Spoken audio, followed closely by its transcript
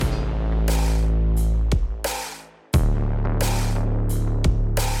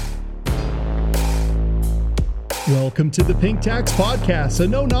Welcome to the Pink Tax Podcast, a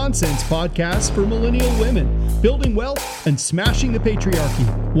no-nonsense podcast for millennial women, building wealth and smashing the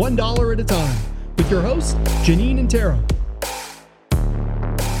patriarchy, $1 at a time, with your hosts, Janine and Tara.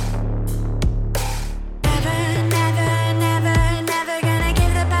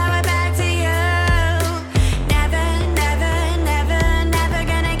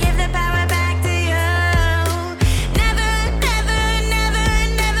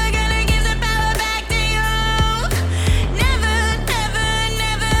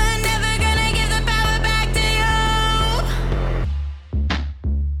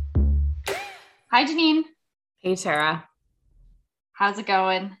 Hi, Janine. Hey, Tara. How's it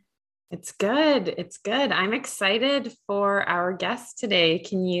going? It's good. It's good. I'm excited for our guest today.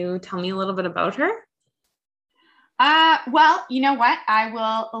 Can you tell me a little bit about her? Well, you know what? I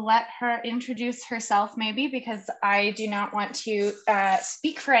will let her introduce herself maybe because I do not want to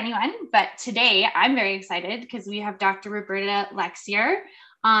speak for anyone. But today I'm very excited because we have Dr. Roberta Lexier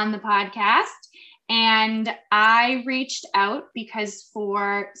on the podcast. And I reached out because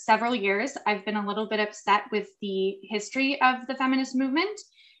for several years, I've been a little bit upset with the history of the feminist movement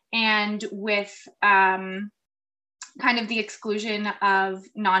and with kind of the exclusion of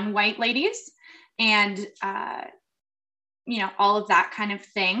non-white ladies and, all of that kind of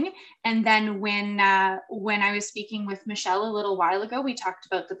thing. And then when I was speaking with Michelle a little while ago, we talked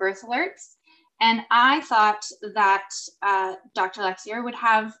about the birth alerts. And I thought that Dr. Lexier would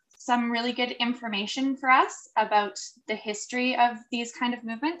have some really good information for us about the history of these kind of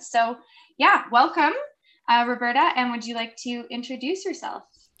movements. So yeah, welcome, Roberta. And would you like to introduce yourself?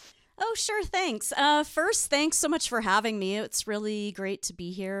 Oh, sure. Thanks. First, thanks so much for having me. It's really great to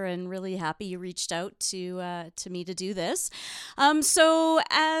be here and really happy you reached out to me to do this. So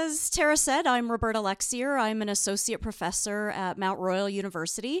as Tara said, I'm Roberta Lexier. I'm an associate professor at Mount Royal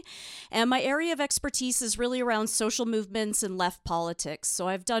University, and my area of expertise is really around social movements and left politics. So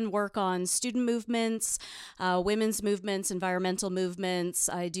I've done work on student movements, women's movements, environmental movements.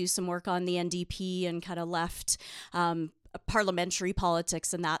 I do some work on the NDP and kind of left parliamentary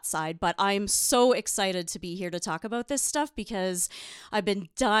politics and that side, but I'm so excited to be here to talk about this stuff because I've been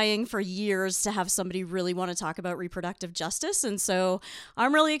dying for years to have somebody really want to talk about reproductive justice, and so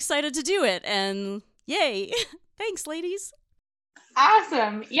I'm really excited to do it, and yay. Thanks, ladies.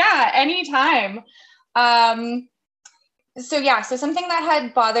 Awesome. Yeah, anytime. So something that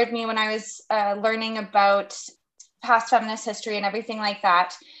had bothered me when I was learning about past feminist history and everything like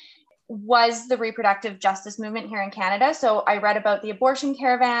that was the reproductive justice movement here in Canada. So I read about the abortion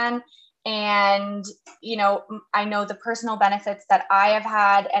caravan and, I know the personal benefits that I have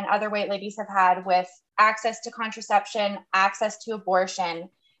had and other white ladies have had with access to contraception, access to abortion,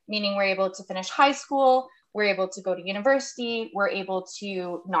 meaning we're able to finish high school, we're able to go to university, we're able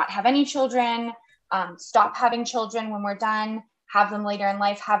to not have any children, stop having children when we're done, have them later in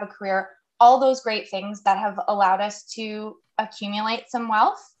life, have a career, all those great things that have allowed us to accumulate some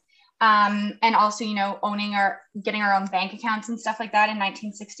wealth. And also, getting our own bank accounts and stuff like that in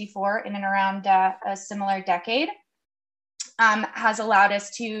 1964 in and around a similar decade has allowed us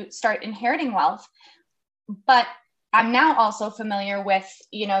to start inheriting wealth. But I'm now also familiar with,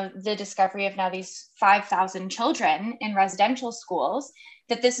 the discovery of now these 5,000 children in residential schools,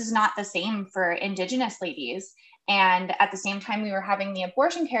 that this is not the same for Indigenous ladies. And at the same time we were having the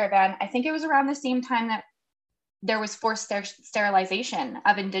abortion caravan, I think it was around the same time that there was forced sterilization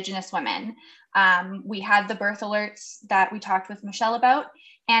of Indigenous women. We had the birth alerts that we talked with Michelle about,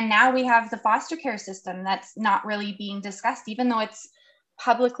 and now we have the foster care system that's not really being discussed, even though it's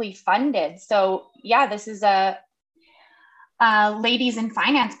publicly funded. So yeah, this is a ladies in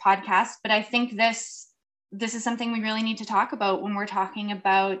finance podcast, but I think this is something we really need to talk about when we're talking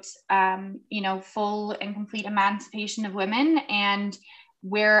about, full and complete emancipation of women, and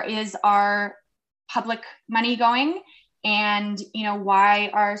where is our public money going, and why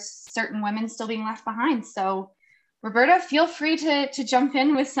are certain women still being left behind? So Roberta, feel free to jump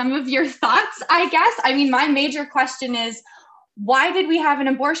in with some of your thoughts, I guess. I mean, my major question is, why did we have an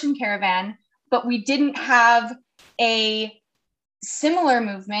abortion caravan, but we didn't have a similar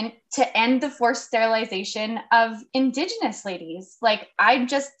movement to end the forced sterilization of Indigenous ladies? Like,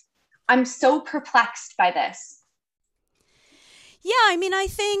 I'm so perplexed by this. Yeah, I mean, I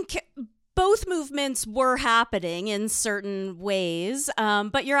think both movements were happening in certain ways,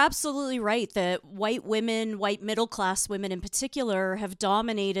 but you're absolutely right that white women, white middle-class women in particular, have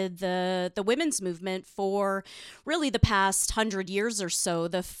dominated the women's movement for really the past 100 years or so.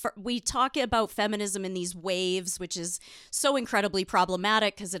 We talk about feminism in these waves, which is so incredibly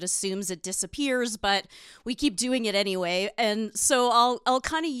problematic because it assumes it disappears, but we keep doing it anyway. And so I'll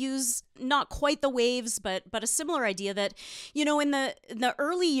kind of use not quite the waves, but a similar idea that, in the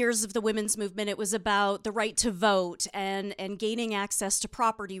early years of the women's movement, it was about the right to vote and gaining access to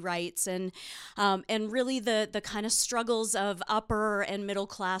property rights and really the kind of struggles of upper and middle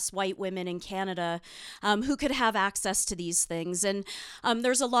class white women in Canada who could have access to these things. And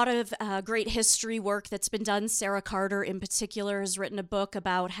there's a lot of great history work that's been done. Sarah Carter in particular has written a book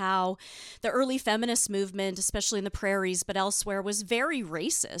about how the early feminist movement, especially in the prairies, but elsewhere, was very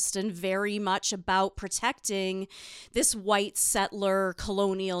racist and very much about protecting this white settler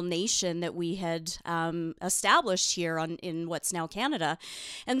colonial nation that we had established here in what's now Canada.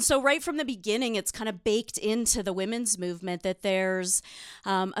 And so right from the beginning, it's kind of baked into the women's movement that there's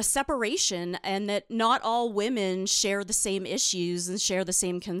a separation and that not all women share the same issues and share the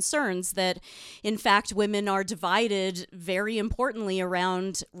same concerns, that in fact women are divided very importantly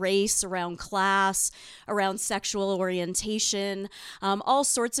around race, around class, around sexual orientation. All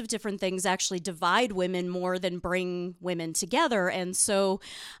sorts of different things actually divide women more than bring women together. And so,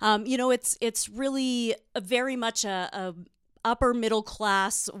 it's really very much a upper middle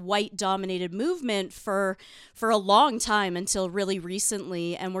class white dominated movement for a long time until really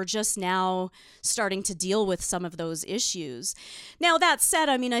recently, and we're just now starting to deal with some of those issues. Now, that said,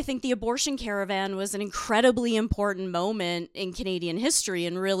 I think the abortion caravan was an incredibly important moment in Canadian history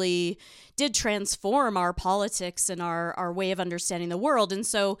and really did transform our politics and our way of understanding the world. And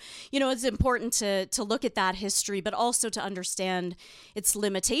so, it's important to look at that history, but also to understand its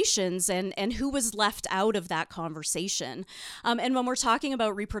limitations and who was left out of that conversation. And when we're talking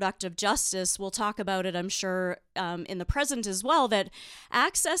about reproductive justice, we'll talk about it, I'm sure, in the present as well, that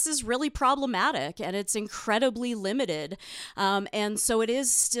access is really problematic and it's incredibly limited. And so it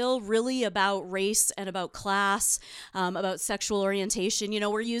is still really about race and about class, about sexual orientation.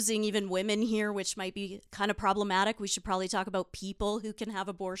 We're using even women here, which might be kind of problematic. We should probably talk about people who can have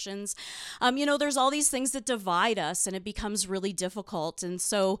abortions. There's all these things that divide us and it becomes really difficult. And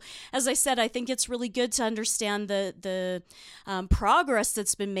so, as I said, I think it's really good to understand the progress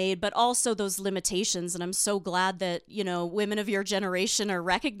that's been made, but also those limitations. And I'm so glad that, women of your generation are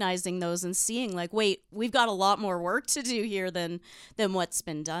recognizing those and seeing like, wait, we've got a lot more work to do here than what's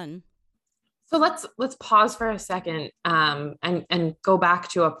been done. So let's pause for a second and go back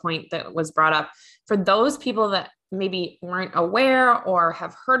to a point that was brought up. For those people that maybe weren't aware or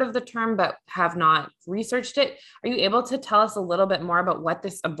have heard of the term but have not researched it, are you able to tell us a little bit more about what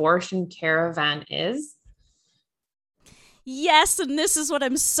this abortion caravan is? Yes, and this is what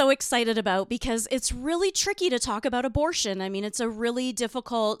I'm so excited about because it's really tricky to talk about abortion. It's a really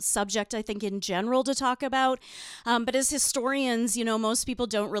difficult subject, I think, in general to talk about. But as historians, most people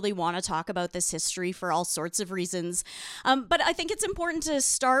don't really want to talk about this history for all sorts of reasons. But I think it's important to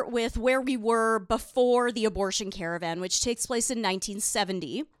start with where we were before the abortion caravan, which takes place in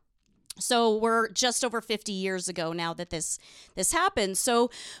 1970. So we're just over 50 years ago now that this happened. So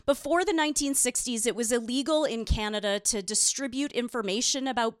before the 1960s, it was illegal in Canada to distribute information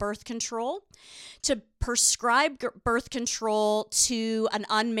about birth control, to prescribe birth control to an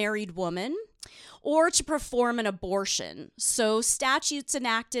unmarried woman, or to perform an abortion. So statutes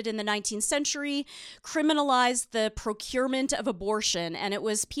enacted in the 19th century criminalized the procurement of abortion, and it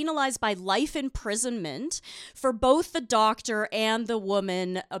was penalized by life imprisonment for both the doctor and the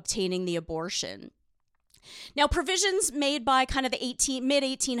woman obtaining the abortion. Now, provisions made by kind of the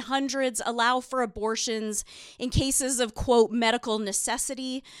mid-1800s allow for abortions in cases of, quote, medical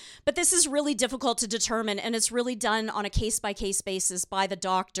necessity, but this is really difficult to determine, and it's really done on a case-by-case basis by the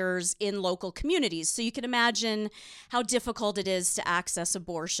doctors in local communities. So you can imagine how difficult it is to access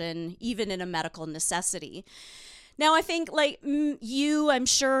abortion, even in a medical necessity. Now, I think like I'm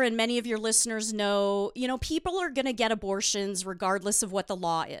sure, and many of your listeners know, people are going to get abortions regardless of what the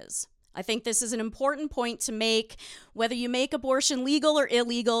law is. I think this is an important point to make. Whether you make abortion legal or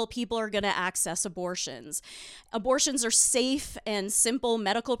illegal, people are going to access abortions. Abortions are safe and simple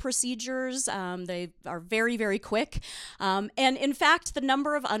medical procedures. They are very, very quick. And in fact, the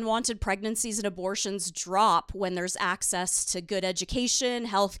number of unwanted pregnancies and abortions drop when there's access to good education,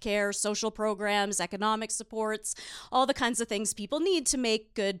 healthcare, social programs, economic supports, all the kinds of things people need to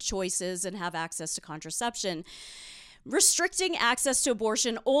make good choices and have access to contraception. restricting access to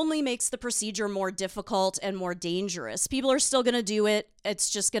abortion only makes the procedure more difficult and more dangerous. People are still going to do it. It's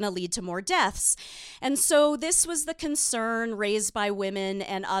just going to lead to more deaths. And so this was the concern raised by women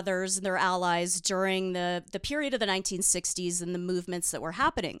and others and their allies during the period of the 1960s and the movements that were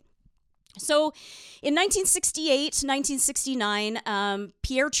happening. So in 1968, 1969,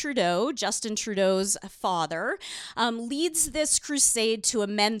 Pierre Trudeau, Justin Trudeau's father, leads this crusade to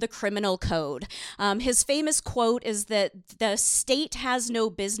amend the criminal code. His famous quote is that the state has no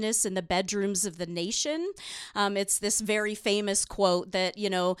business in the bedrooms of the nation. It's this very famous quote that,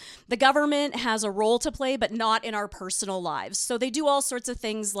 the government has a role to play, but not in our personal lives. So they do all sorts of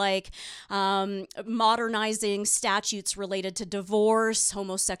things like modernizing statutes related to divorce,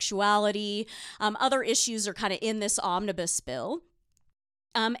 homosexuality. Other issues are kind of in this omnibus bill.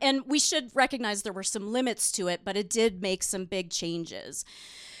 And we should recognize there were some limits to it, but it did make some big changes.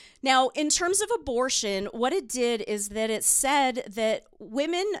 Now, in terms of abortion, what it did is that it said that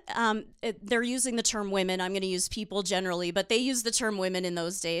women, they're using the term women, I'm going to use people generally, but they used the term women in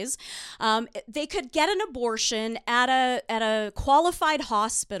those days. They could get an abortion at a qualified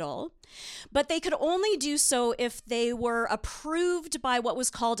hospital, but they could only do so if they were approved by what was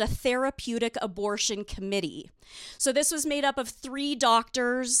called a therapeutic abortion committee. So this was made up of 3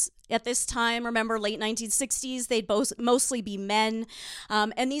 doctors at this time. Remember, late 1960s, they'd both mostly be men.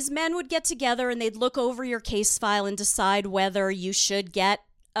 And these men would get together and they'd look over your case file and decide whether you should get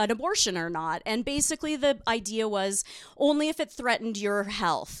an abortion or not. And basically the idea was only if it threatened your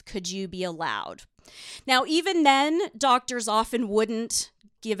health could you be allowed. Now, even then, doctors often wouldn't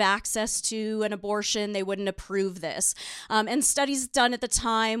give access to an abortion. They wouldn't approve this. And studies done at the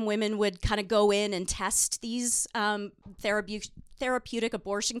time, women would kind of go in and test these therapeutic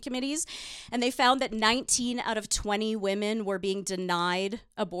abortion committees, and they found that 19 out of 20 women were being denied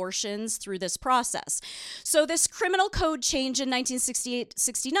abortions through this process. So this criminal code change in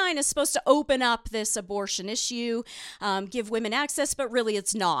 1968-69 is supposed to open up this abortion issue, give women access, but really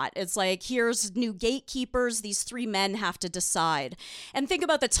it's not. It's like, here's new gatekeepers. These 3 men have to decide. And think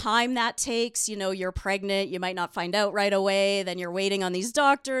about the time that takes. You're pregnant, you might not find out right away, then you're waiting on these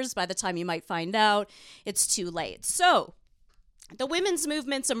doctors. By the time you might find out, it's too late. So the women's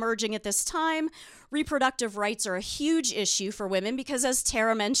movement's emerging at this time. Reproductive rights are a huge issue for women because, as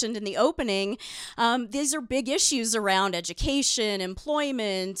Tara mentioned in the opening, these are big issues around education,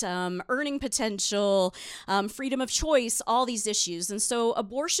 employment, earning potential, freedom of choice, all these issues. And so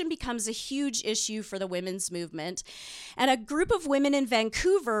abortion becomes a huge issue for the women's movement. And a group of women in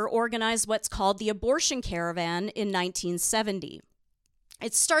Vancouver organized what's called the Abortion Caravan in 1970.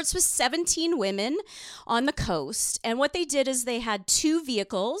 It starts with 17 women on the coast, and what they did is they had 2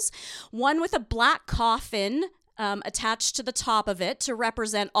 vehicles, one with a black coffin attached to the top of it to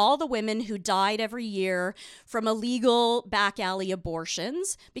represent all the women who died every year from illegal back alley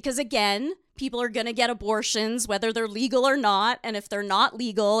abortions, because again, people are going to get abortions whether they're legal or not, and if they're not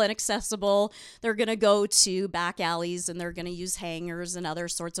legal and accessible, they're going to go to back alleys and they're going to use hangers and other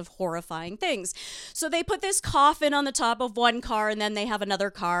sorts of horrifying things. So they put this coffin on the top of one car, and then they have another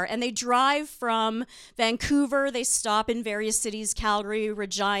car, and they drive from Vancouver. They stop in various cities, Calgary,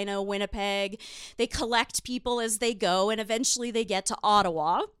 Regina, Winnipeg. They collect people as they go, and eventually they get to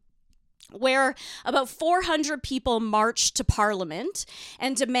Ottawa, where about 400 people marched to Parliament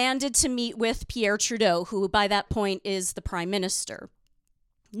and demanded to meet with Pierre Trudeau, who by that point is the Prime Minister.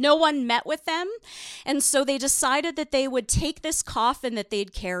 No one met with them, and so they decided that they would take this coffin that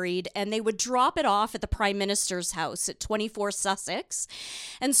they'd carried and they would drop it off at the Prime Minister's house at 24 Sussex.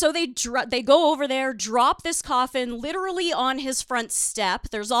 And so they go over there, drop this coffin literally on his front step.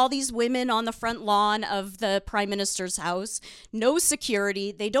 There's all these women on the front lawn of the Prime Minister's house, no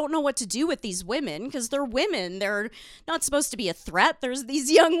security. They don't know what to do with these women because they're women. They're not supposed to be a threat. There's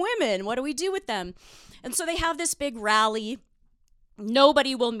these young women. What do we do with them? And so they have this big rally.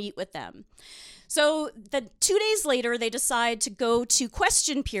 Nobody will meet with them. So 2 days later, they decide to go to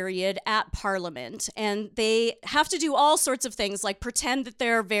question period at Parliament, and they have to do all sorts of things like pretend that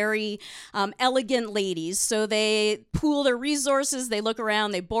they're very elegant ladies. So they pool their resources, they look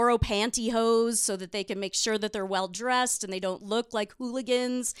around, they borrow pantyhose so that they can make sure that they're well dressed and they don't look like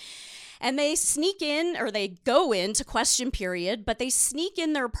hooligans. And they sneak in, or they go into question period, but they sneak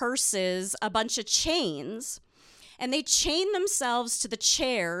in their purses a bunch of chains. And they chain themselves to the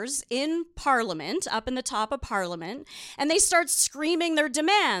chairs in Parliament, up in the top of Parliament, and they start screaming their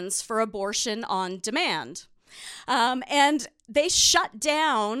demands for abortion on demand. And they shut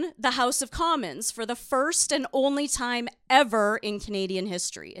down the House of Commons for the first and only time ever in Canadian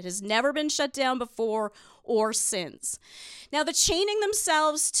history. It has never been shut down before or since. Now, the chaining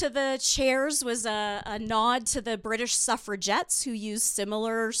themselves to the chairs was a nod to the British suffragettes who used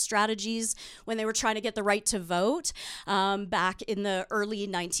similar strategies when they were trying to get the right to vote back in the early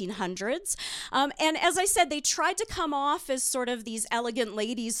 1900s. And as I said, they tried to come off as sort of these elegant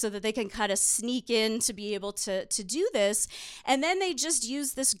ladies so that they can kind of sneak in to be able to do this. And then they just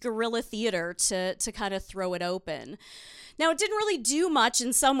used this guerrilla theater to kind of throw it open. Now, it didn't really do much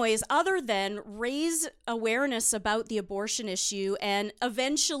in some ways other than raise awareness about the abortion issue, and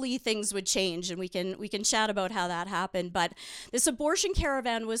eventually things would change, and we can chat about how that happened. But this abortion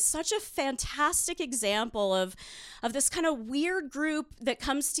caravan was such a fantastic example of this kind of weird group that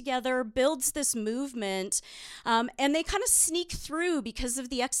comes together, builds this movement, and they kind of sneak through because of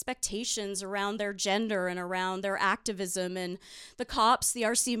the expectations around their gender and around their activism. And the cops, the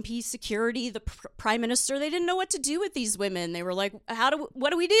RCMP security, the prime minister, they didn't know what to do with these women. They were like,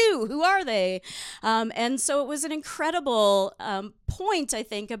 what do we do? Who are they? And so it was an incredible point, I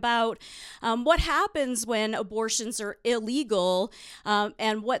think, about what happens when abortions are illegal,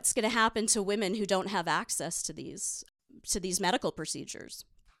 and what's going to happen to women who don't have access to these medical procedures.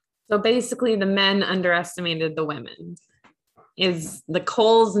 So basically, the men underestimated the women, is the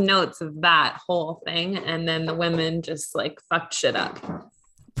Coles notes of that whole thing. And then the women just like fucked shit up.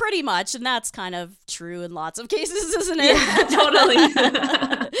 Pretty much, and that's kind of true in lots of cases, isn't it? Yeah, totally.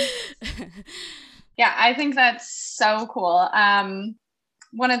 Yeah, I think that's so cool.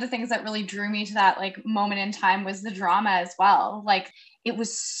 One of the things that really drew me to that like moment in time was the drama as well. Like, it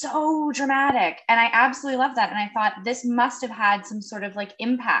was so dramatic, and I absolutely loved that. And I thought this must have had some sort of like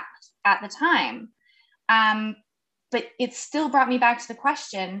impact at the time. But it still brought me back to the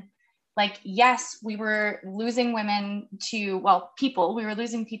question, like, yes, we were losing women to, we were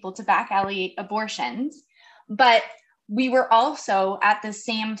losing people to back alley abortions, but we were also at the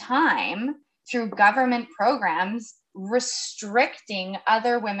same time through government programs restricting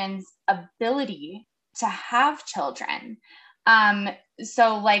other women's ability to have children.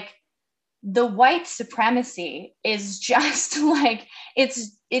 So like the white supremacy is just like, it's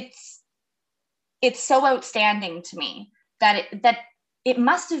so outstanding to me that it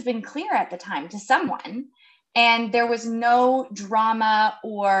must have been clear at the time to someone, and there was no drama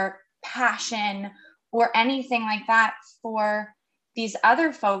or passion or anything like that for these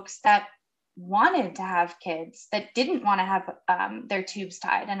other folks that wanted to have kids, that didn't want to have their tubes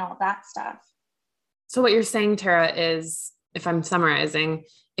tied and all that stuff. So what you're saying, Tara, is, if I'm summarizing,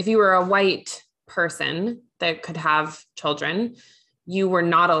 if you were a white person that could have children, you were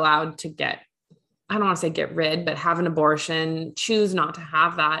not allowed to I don't want to say get rid, but have an abortion, choose not to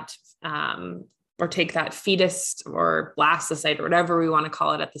have that, or take that fetus or blastocyte or whatever we want to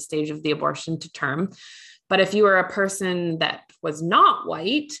call it at the stage of the abortion to term. But if you were a person that was not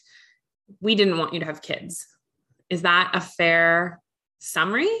white, we didn't want you to have kids. Is that a fair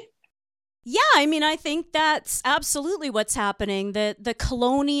summary? Yeah, I mean, I think that's absolutely what's happening. The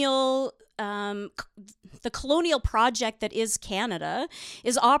colonial project that is Canada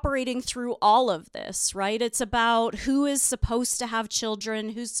is operating through all of this, right? It's about who is supposed to have children,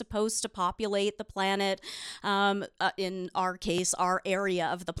 who's supposed to populate the planet, in our case, our area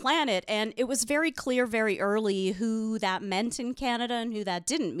of the planet. And it was very clear very early who that meant in Canada and who that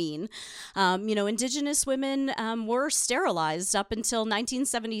didn't mean. Indigenous women were sterilized up until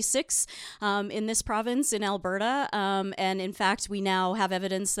 1976 in this province in Alberta. And in fact, we now have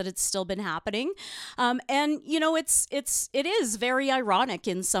evidence that it's still been happening. It is very ironic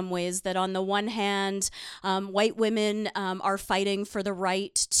in some ways that on the one hand, white women are fighting for the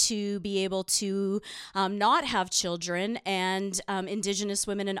right to be able to not have children, and Indigenous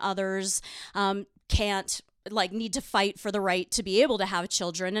women and others can't need to fight for the right to be able to have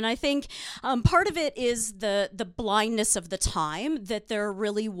children. And I think part of it is the blindness of the time, that there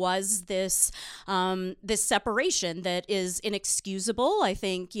really was this separation that is inexcusable. I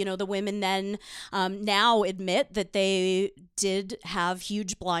think, the women then now admit that they did have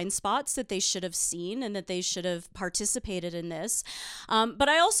huge blind spots that they should have seen and that they should have participated in this. But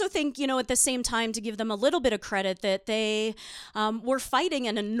I also think, at the same time, to give them a little bit of credit, that they were fighting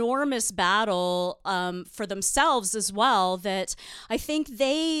an enormous battle for themselves as well, that I think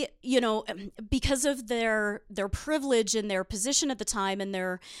they, because of their privilege and their position at the time and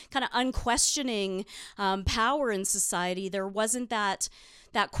their kind of unquestioning power in society, there wasn't that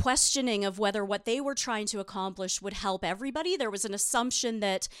that questioning of whether what they were trying to accomplish would help everybody. There was an assumption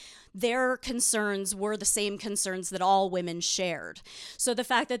that their concerns were the same concerns that all women shared. So the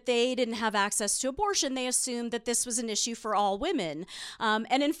fact that they didn't have access to abortion, they assumed that this was an issue for all women.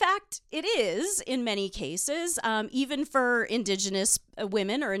 And in fact, it is in many cases, even for Indigenous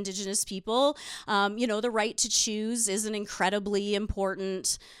women or Indigenous people. The right to choose is an incredibly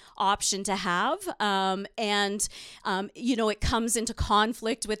important option to have. It comes into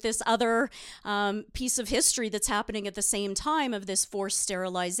conflict with this other piece of history that's happening at the same time of this forced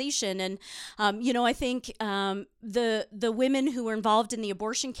sterilization. And, I think the women who were involved in the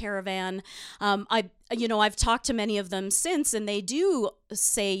abortion caravan, I've talked to many of them since, and they do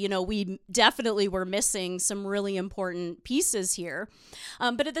say, we definitely were missing some really important pieces here.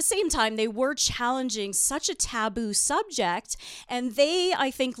 But at the same time, they were challenging such a taboo subject, and they,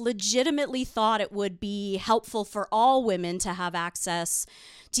 I think, legitimately thought it would be helpful for all women to have access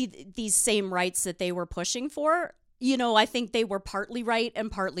to these same rights that they were pushing for. I think they were partly right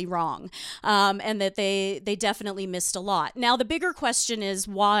and partly wrong, and that they definitely missed a lot. Now, the bigger question is,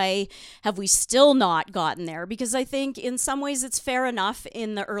 why have we still not gotten there? Because I think in some ways it's fair enough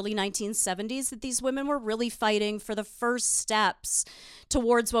in the early 1970s that these women were really fighting for the first steps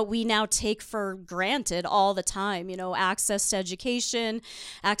towards what we now take for granted all the time, access to education,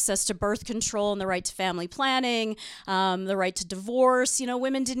 access to birth control and the right to family planning, the right to divorce.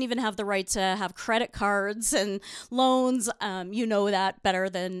 Women didn't even have the right to have credit cards and loans. That better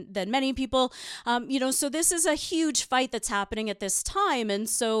than many people. So this is a huge fight that's happening at this time. And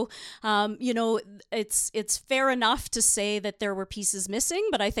so, it's fair enough to say that there were pieces missing,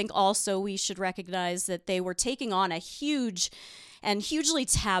 but I think also we should recognize that they were taking on a huge and hugely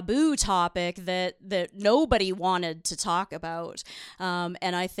taboo topic that nobody wanted to talk about.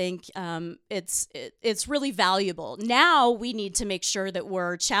 And I think it's really valuable. Now we need to make sure that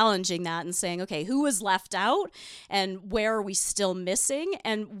we're challenging that and saying, okay, who was left out and where are we still missing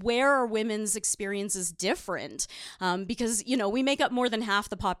and where are women's experiences different? Because, we make up more than half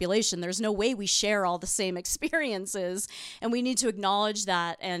the population. There's no way we share all the same experiences, and we need to acknowledge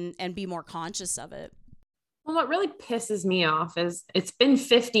that and be more conscious of it. Well, what really pisses me off is it's been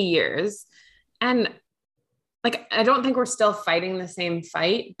 50 years and I don't think we're still fighting the same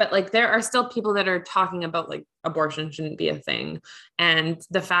fight, but there are still people that are talking about abortion shouldn't be a thing. And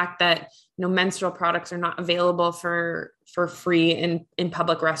the fact that, menstrual products are not available for free in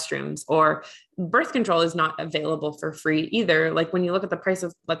public restrooms, or birth control is not available for free either. When you look at the price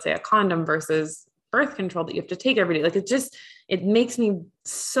of, let's say, a condom versus birth control that you have to take every day, it makes me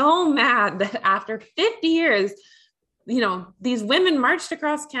so mad that after 50 years, these women marched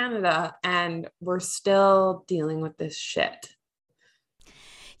across Canada and we're still dealing with this shit.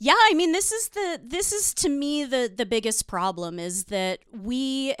 Yeah, this is to me the biggest problem is that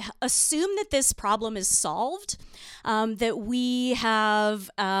we assume that this problem is solved, that we have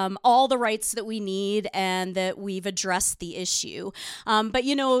all the rights that we need and that we've addressed the issue. But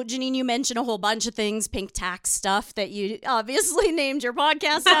Janine, you mentioned a whole bunch of things, pink tax stuff that you obviously named your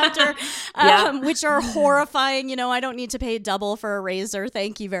podcast after, which are horrifying. I don't need to pay double for a razor.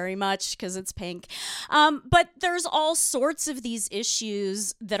 Thank you very much, because it's pink. But there's all sorts of these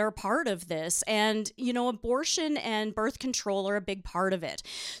issues that are part of this. And, abortion and birth control are a big part of it.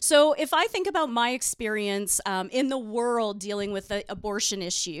 So if I think about my experience in the world dealing with the abortion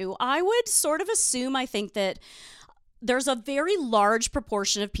issue, I would sort of assume, I think that there's a very large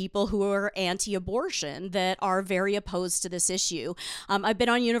proportion of people who are anti-abortion that are very opposed to this issue. I've been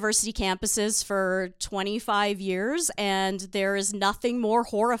on university campuses for 25 years, and there is nothing more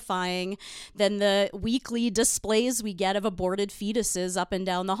horrifying than the weekly displays we get of aborted fetuses up and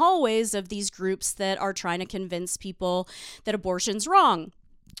down the hallways of these groups that are trying to convince people that abortion's wrong.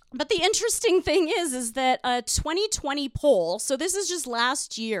 But the interesting thing is that a 2020 poll, so this is just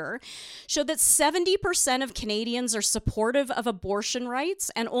last year, showed that 70% of Canadians are supportive of abortion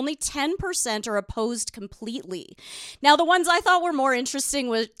rights and only 10% are opposed completely. Now, the ones I thought were more interesting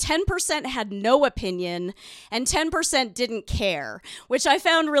was 10% had no opinion and 10% didn't care, which I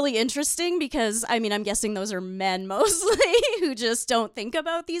found really interesting because, I'm guessing those are men mostly who just don't think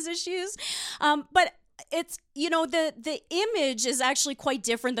about these issues. But it's, the image is actually quite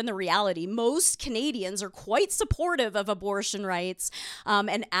different than the reality. Most Canadians are quite supportive of abortion rights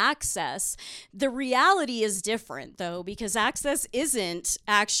and access. The reality is different, though, because access isn't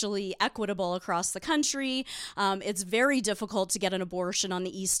actually equitable across the country. It's very difficult to get an abortion on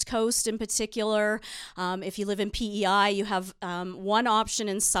the East Coast in particular. If you live in PEI, you have one option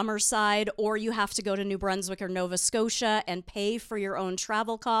in Summerside, or you have to go to New Brunswick or Nova Scotia and pay for your own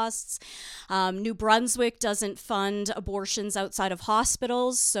travel costs. New Brunswick Brunswick doesn't fund abortions outside of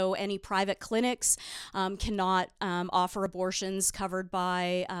hospitals, so any private clinics cannot offer abortions covered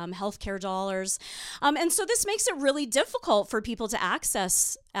by healthcare dollars. And so this makes it really difficult for people to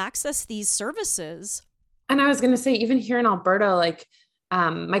access these services. And I was going to say, even here in Alberta, like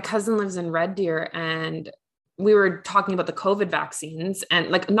my cousin lives in Red Deer, and we were talking about the COVID vaccines,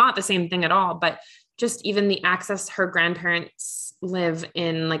 and like not the same thing at all, but just even the access. Her grandparents live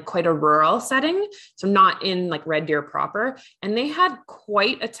in like quite a rural setting, so not in like Red Deer proper. And they had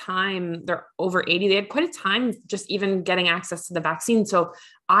quite a time, they're over 80, they had quite a time just even getting access to the vaccine. So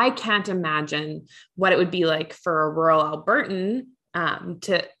I can't imagine what it would be like for a rural Albertan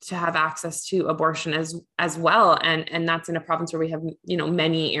to have access to abortion as well. And that's in a province where we have,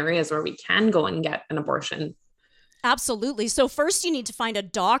 many areas where we can go and get an abortion. Absolutely. So first you need to find a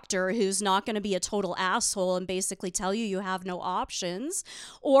doctor who's not going to be a total asshole and basically tell you have no options,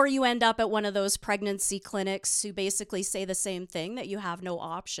 or you end up at one of those pregnancy clinics who basically say the same thing, that you have no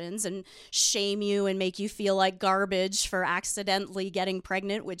options, and shame you and make you feel like garbage for accidentally getting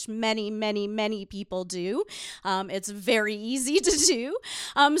pregnant, which many, many, many people do. It's very easy to do.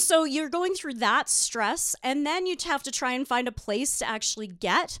 So you're going through that stress, and then you'd have to try and find a place to actually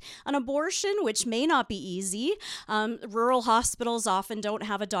get an abortion, which may not be easy. Rural hospitals often don't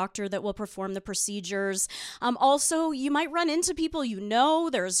have a doctor that will perform the procedures. Also, you might run into people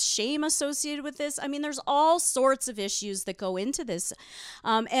there's shame associated with this. I mean, there's all sorts of issues that go into this.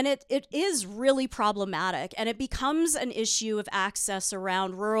 And it is really problematic. And it becomes an issue of access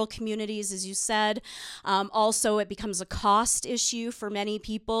around rural communities, as you said. Also, it becomes a cost issue for many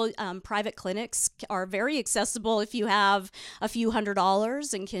people. Private clinics are very accessible if you have a few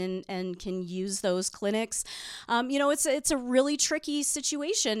 $100s and can use those clinics. It's a really tricky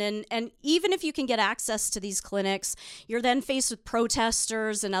situation. And even if you can get access to these clinics, you're then faced with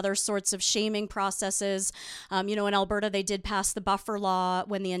protesters and other sorts of shaming processes. In Alberta, they did pass the buffer law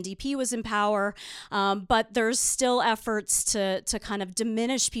when the NDP was in power. But there's still efforts to kind of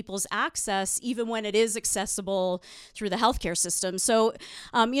diminish people's access, even when it is accessible through the healthcare system. So,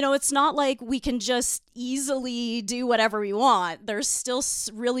 it's not like we can just easily do whatever we want. There's still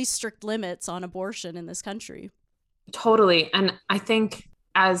really strict limits on abortion in this country. Totally. And I think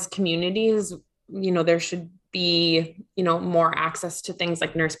as communities, there should be, more access to things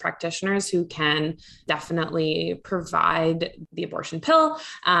like nurse practitioners who can definitely provide the abortion pill.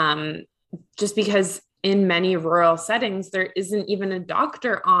 Just because in many rural settings, there isn't even a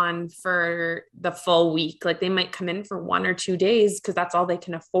doctor on for the full week. Like they might come in for 1 or 2 days because that's all they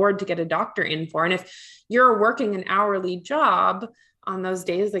can afford to get a doctor in for. And if you're working an hourly job on those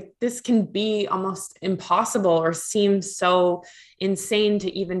days, like this can be almost impossible or seem so insane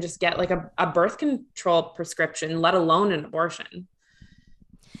to even just get like a birth control prescription, let alone an abortion.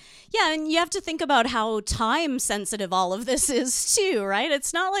 Yeah, and you have to think about how time sensitive all of this is too, right?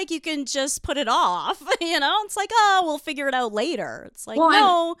 It's not like you can just put it off, It's like, we'll figure it out later. It's like,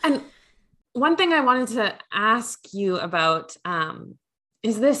 no. And one thing I wanted to ask you about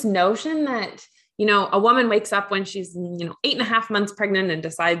is this notion that a woman wakes up when she's, 8.5 months pregnant and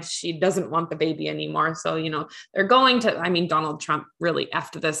decides she doesn't want the baby anymore. So, they're going to, Donald Trump really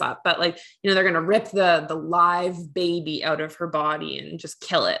effed this up, but they're going to rip the live baby out of her body and just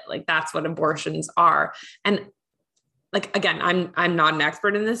kill it. Like that's what abortions are. And like, again, I'm not an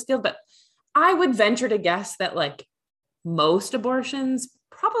expert in this field, but I would venture to guess that like most abortions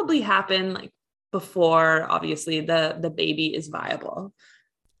probably happen like before obviously the baby is viable.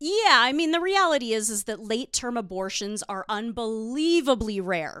 Yeah, the reality is that late-term abortions are unbelievably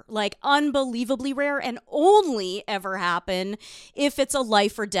rare, and only ever happen if it's a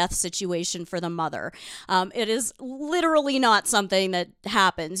life or death situation for the mother. It is literally not something that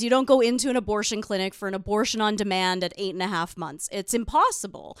happens. You don't go into an abortion clinic for an abortion on demand at 8.5 months. It's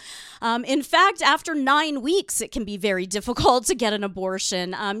impossible. In fact, after 9 weeks, it can be very difficult to get an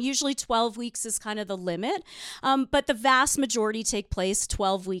abortion. Usually 12 weeks is kind of the limit, but the vast majority take place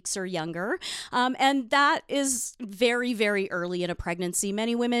 12 weeks or younger. And that is very, very early in a pregnancy.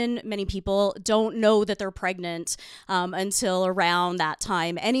 Many people don't know that they're pregnant until around that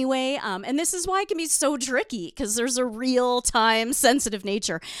time anyway. And this is why it can be so tricky because there's a real time sensitive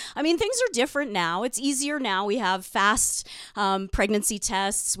nature. Things are different now. It's easier now. We have fast pregnancy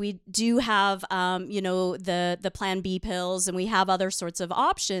tests. We do have, the Plan B pills, and we have other sorts of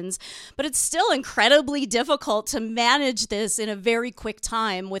options, but it's still incredibly difficult to manage this in a very quick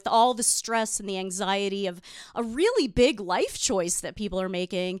time time with all the stress and the anxiety of a really big life choice that people are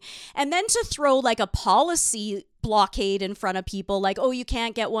making. And then to throw like a policy blockade in front of people like, oh, you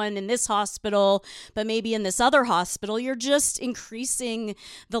can't get one in this hospital, but maybe in this other hospital, you're just increasing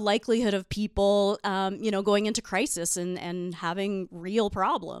the likelihood of people, going into crisis and having real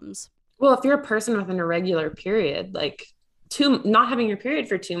problems. Well, if you're a person with an irregular period, like not having your period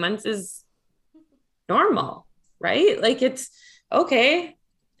for 2 months is normal, right? Like it's okay.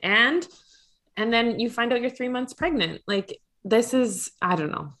 And then you find out you're 3 months pregnant. Like this is, I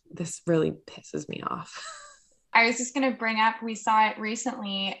don't know, this really pisses me off. I was just going to bring up, we saw it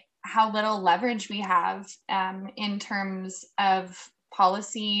recently, how little leverage we have in terms of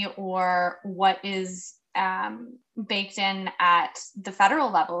policy or what is baked in at the federal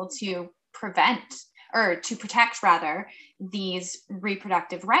level to protect these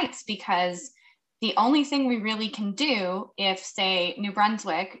reproductive rights, because the only thing we really can do if, say, New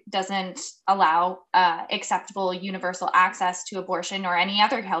Brunswick doesn't allow acceptable universal access to abortion or any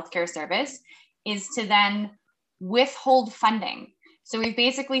other healthcare service is to then withhold funding. So we've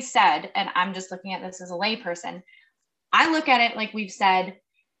basically said, and I'm just looking at this as a layperson, I look at it like we've said,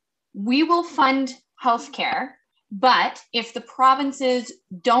 we will fund healthcare, but if the provinces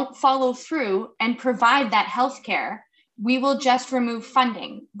don't follow through and provide that healthcare, we will just remove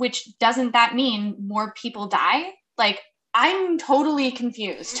funding, which doesn't that mean more people die? Like, I'm totally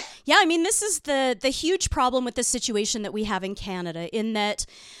confused. Yeah, I mean, this is the huge problem with the situation that we have in Canada, in that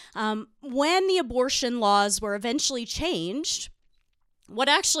when the abortion laws were eventually changed, what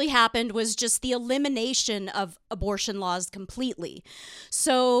actually happened was just the elimination of abortion laws completely.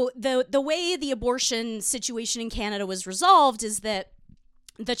 So the way the abortion situation in Canada was resolved is that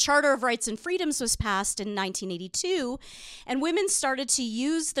the Charter of Rights and Freedoms was passed in 1982, and women started to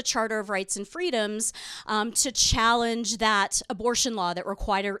use the Charter of Rights and Freedoms to challenge that abortion law that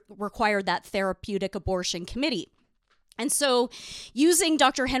required that therapeutic abortion committee. And so using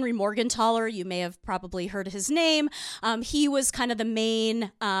Dr. Henry Morgentaler, you may have probably heard his name, he was kind of the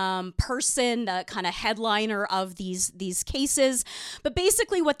main person, the kind of headliner of these cases. But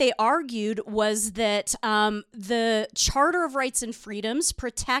basically what they argued was that the Charter of Rights and Freedoms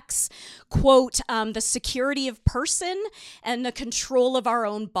protects, quote, the security of person and the control of our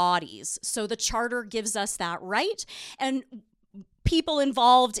own bodies. So the Charter gives us that right. And people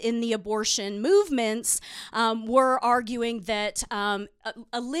involved in the abortion movements were arguing that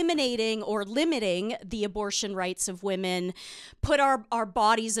eliminating or limiting the abortion rights of women put our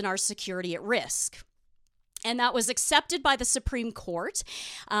bodies and our security at risk. And that was accepted by the Supreme Court.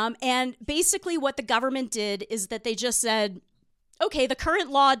 And basically what the government did is that they just said, okay, the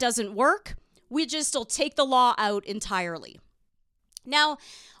current law doesn't work. We just will take the law out entirely. Now,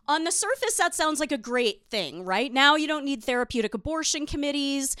 on the surface, that sounds like a great thing, right? Now you don't need therapeutic abortion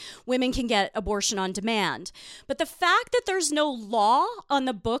committees. Women can get abortion on demand. But the fact that there's no law on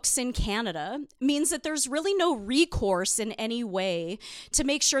the books in Canada means that there's really no recourse in any way to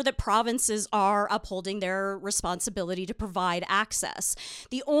make sure that provinces are upholding their responsibility to provide access.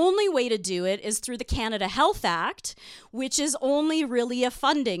 The only way to do it is through the Canada Health Act, which is only really a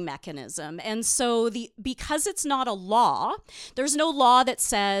funding mechanism. And so because it's not a law, there's no law that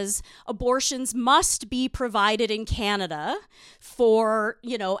says abortions must be provided in Canada for,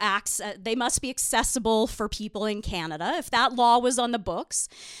 access. They must be accessible for people in Canada. If that law was on the books,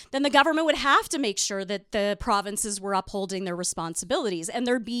 then the government would have to make sure that the provinces were upholding their responsibilities, and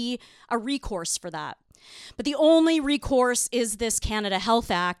there'd be a recourse for that. But the only recourse is this Canada Health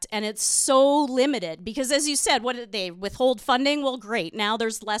Act, and it's so limited because, as you said, what did they withhold funding? Well, great. Now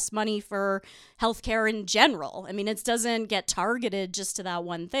there's less money for healthcare in general. I mean, it doesn't get targeted just to that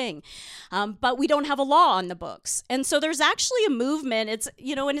one thing. But we don't have a law on the books. And so there's actually a movement. It's,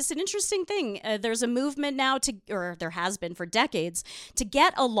 and it's an interesting thing. There's a movement now or there has been for decades, to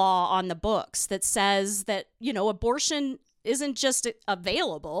get a law on the books that says that, abortion isn't just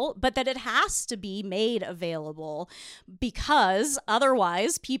available, but that it has to be made available, because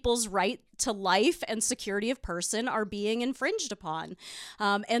otherwise people's right to life and security of person are being infringed upon.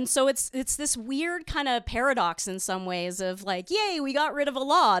 And so it's this weird kind of paradox in some ways of like, yay, we got rid of a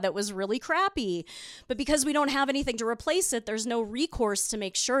law that was really crappy. But because we don't have anything to replace it, there's no recourse to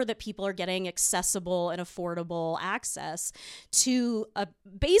make sure that people are getting accessible and affordable access to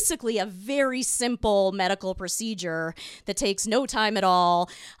basically a very simple medical procedure that takes no time at all,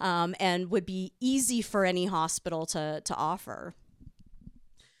 and would be easy for any hospital to offer.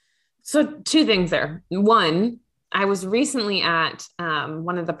 So 2 things there. One, I was recently at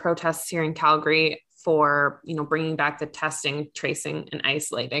one of the protests here in Calgary for, bringing back the testing, tracing, and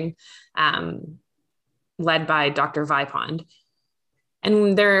isolating, led by Dr. Vipond.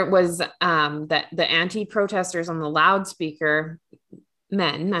 And there was that the anti-protesters on the loudspeaker,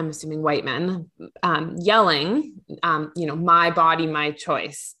 men, I'm assuming white men, yelling, my body, my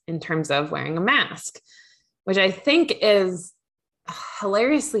choice, in terms of wearing a mask, which I think is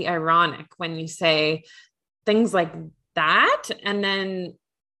hilariously ironic when you say things like that. And then,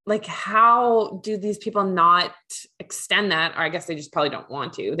 like, how do these people not extend that? Or I guess they just probably don't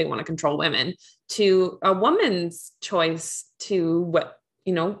want to. They want to control women, to a woman's choice to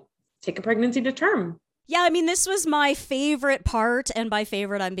take a pregnancy to term. Yeah, I mean, this was my favorite part, and by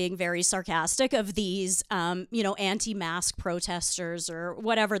favorite, I'm being very sarcastic, of these, anti-mask protesters, or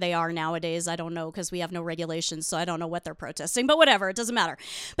whatever they are nowadays. I don't know, because we have no regulations, so I don't know what they're protesting, but whatever, it doesn't matter.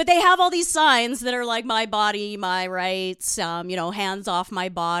 But they have all these signs that are like, my body, my rights, hands off my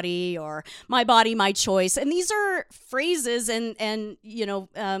body, or my body, my choice. And these are phrases and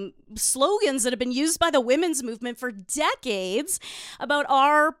slogans that have been used by the women's movement for decades about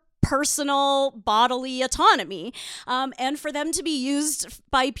our personal bodily autonomy. And for them to be used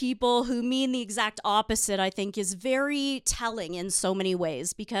by people who mean the exact opposite, I think, is very telling in so many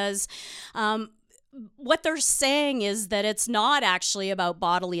ways, because what they're saying is that it's not actually about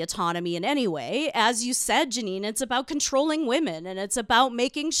bodily autonomy in any way. As you said, Janine, it's about controlling women, and it's about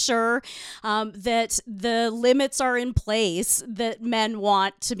making sure that the limits are in place that men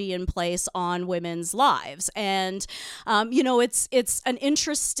want to be in place on women's lives. And, it's an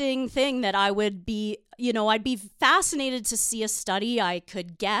interesting thing that I'd be fascinated to see a study. I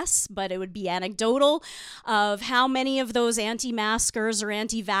could guess, but it would be anecdotal, of how many of those anti-maskers or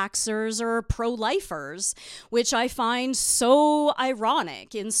anti-vaxxers are pro-lifers, which I find so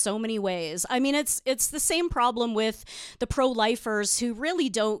ironic in so many ways. I mean, it's the same problem with the pro-lifers who really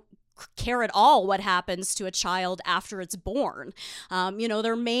don't care at all what happens to a child after it's born.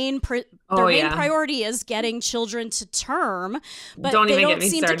 Their main priority is getting children to term, but they don't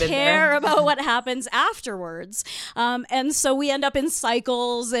seem to care about what happens afterwards. And so we end up in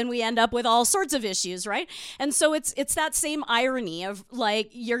cycles, and we end up with all sorts of issues, right? And so it's that same irony of, like,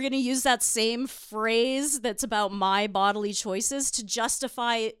 you're going to use that same phrase that's about my bodily choices to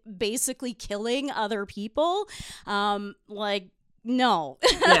justify basically killing other people. No,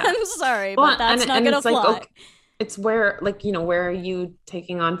 yeah. I'm sorry, but that's not going to fly. Like, okay, it's where, where are you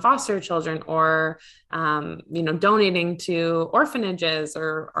taking on foster children, or, donating to orphanages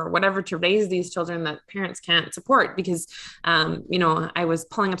or whatever to raise these children that parents can't support? Because, I was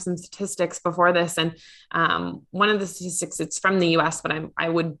pulling up some statistics before this, and one of the statistics, it's from the US, but I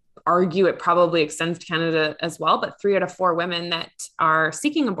would argue it probably extends to Canada as well. But 3 out of 4 women that are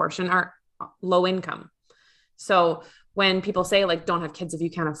seeking abortion are low income. So when people say, like, don't have kids if you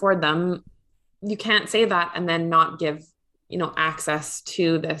can't afford them, you can't say that and then not give, access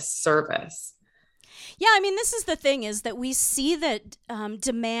to this service. Yeah, I mean, this is the thing, is that we see that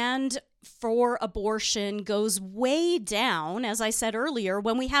demand for abortion goes way down, as I said earlier,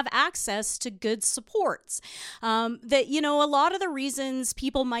 when we have access to good supports. A lot of the reasons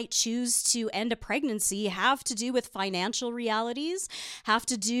people might choose to end a pregnancy have to do with financial realities, have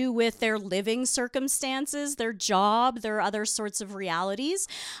to do with their living circumstances, their job, their other sorts of realities.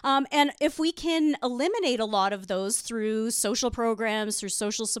 And if we can eliminate a lot of those through social programs, through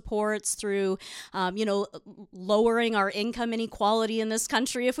social supports, through, lowering our income inequality in this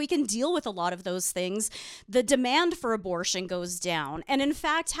country, if we can deal with a lot of those things, the demand for abortion goes down. And in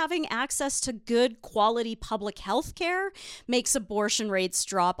fact, having access to good quality public health care makes abortion rates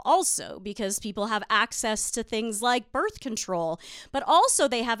drop also, because people have access to things like birth control, but also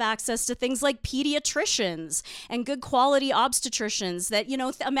they have access to things like pediatricians and good quality obstetricians that,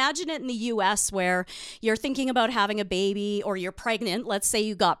 imagine it in the US, where you're thinking about having a baby, or you're pregnant. Let's say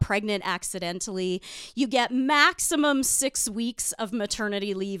you got pregnant accidentally. You get maximum 6 weeks of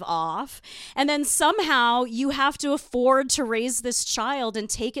maternity leave off. And then somehow you have to afford to raise this child and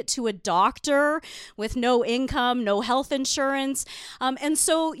take it to a doctor with no income, no health insurance. And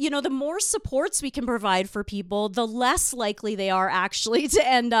so, the more supports we can provide for people, the less likely they are actually to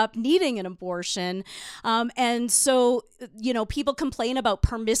end up needing an abortion. And so, people complain about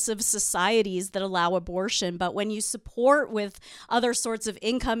permissive societies that allow abortion, but when you support with other sorts of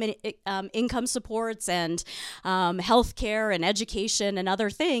income supports and healthcare and education and other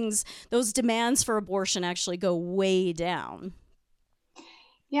things, those demands for abortion actually go way down.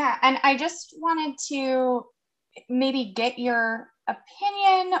 Yeah, and I just wanted to maybe get your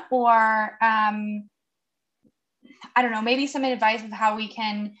opinion, or I don't know, maybe some advice of how we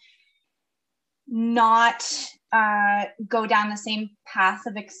can not go down the same path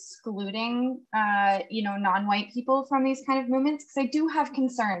of excluding, non-white people from these kind of movements, because I do have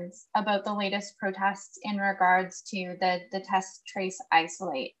concerns about the latest protests in regards to the test, trace,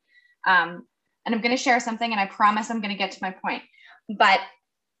 isolate. And I'm going to share something, and I promise I'm going to get to my point. But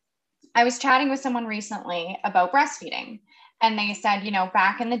I was chatting with someone recently about breastfeeding, and they said,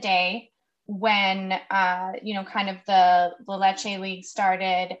 back in the day, when, kind of the Lexier League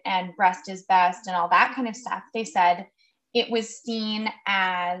started and breast is best and all that kind of stuff, they said it was seen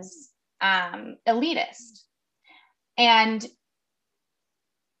as elitist. And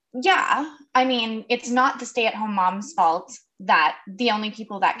yeah, I mean, it's not the stay-at-home mom's fault that the only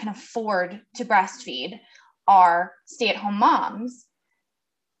people that can afford to breastfeed are stay-at-home moms.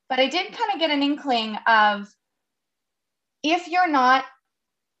 But I did kind of get an inkling of, if you're not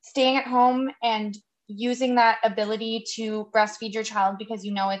staying at home and using that ability to breastfeed your child because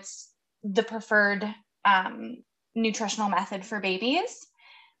it's the preferred nutritional method for babies,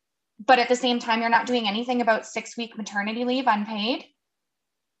 but at the same time you're not doing anything about 6-week maternity leave unpaid,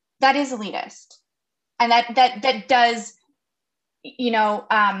 that is elitist. And that does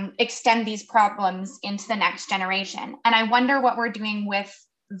extend these problems into the next generation. And I wonder what we're doing with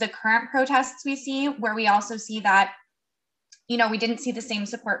the current protests we see, where we also see that we didn't see the same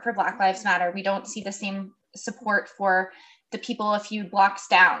support for Black Lives Matter. We don't see the same support for the people a few blocks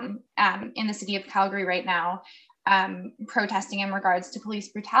down in the city of Calgary right now, protesting in regards to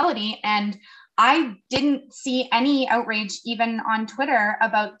police brutality. And I didn't see any outrage even on Twitter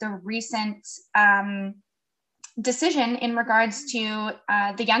about the recent decision in regards to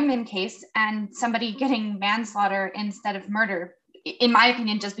the Youngman case and somebody getting manslaughter instead of murder, in my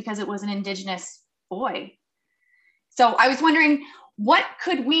opinion, just because it was an Indigenous boy. So I was wondering, what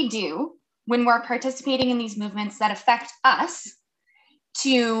could we do when we're participating in these movements that affect us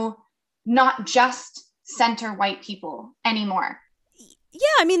to not just center white people anymore?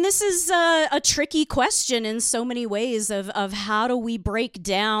 Yeah, I mean, this is a tricky question in so many ways of how do we break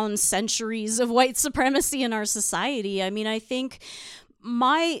down centuries of white supremacy in our society. I mean, I think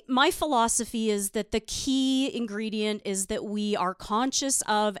my philosophy is that the key ingredient is that we are conscious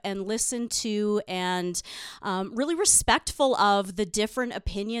of and listen to and really respectful of the different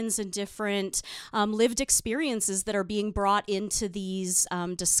opinions and different lived experiences that are being brought into these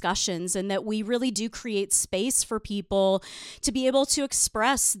discussions, and that we really do create space for people to be able to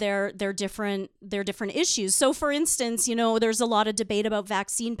express their different issues. So, for instance, there's a lot of debate about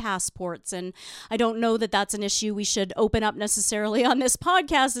vaccine passports, and I don't know that that's an issue we should open up necessarily on this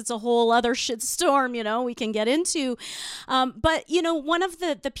podcast. It's a whole other shitstorm, we can get into. But, one of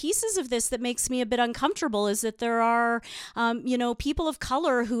the pieces of this that makes me a bit uncomfortable is that there are, people of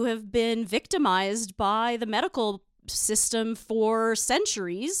color who have been victimized by the medical system for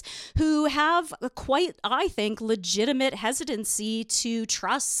centuries, who have a quite, I think, legitimate hesitancy to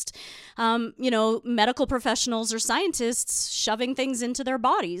trust, medical professionals or scientists shoving things into their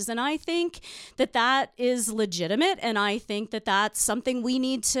bodies. And I think that is legitimate. And I think that that's something we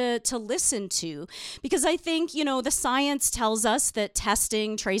need to listen to, because I think, the science tells us that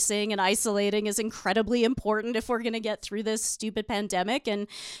testing, tracing, and isolating is incredibly important if we're going to get through this stupid pandemic. And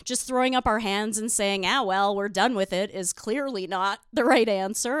just throwing up our hands and saying, well, we're done with it is clearly not the right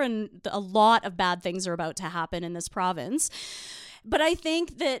answer. And a lot of bad things are about to happen in this province. But I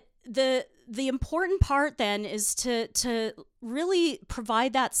think that the important part then is to really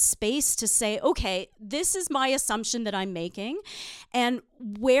provide that space to say, okay, this is my assumption that I'm making, and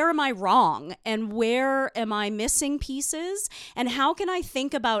where am I wrong, and where am I missing pieces, and how can I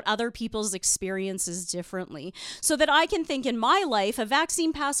think about other people's experiences differently, so that I can think in my life a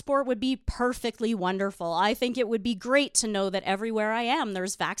vaccine passport would be perfectly wonderful. I think it would be great to know that everywhere I am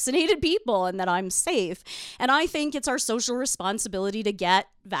there's vaccinated people and that I'm safe, and I think it's our social responsibility to get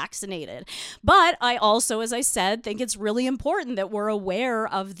vaccinated. But I also, as I said, think it's really important that we're aware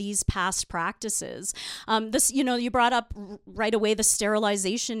of these past practices. You brought up right away the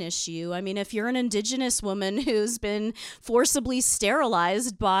sterilization issue. I mean, if you're an Indigenous woman who's been forcibly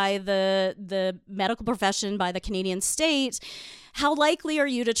sterilized by the medical profession, by the Canadian state, how likely are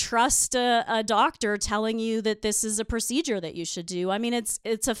you to trust a doctor telling you that this is a procedure that you should do? I mean,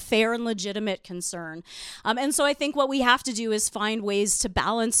 it's a fair and legitimate concern. And so I think what we have to do is find ways to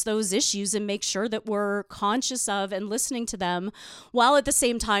balance those issues and make sure that we're conscious of and listening to them, while at the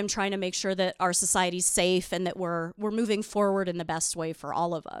same time trying to make sure that our society's safe and that we're moving forward in the best way for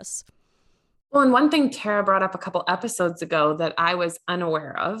all of us. Well, and one thing Tara brought up a couple episodes ago that I was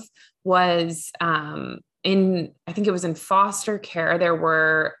unaware of was I think it was in foster care, there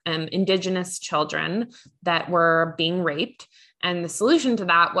were Indigenous children that were being raped. And the solution to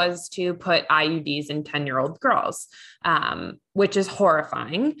that was to put IUDs in 10-year-old girls, which is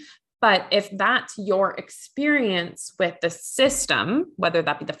horrifying. But if that's your experience with the system, whether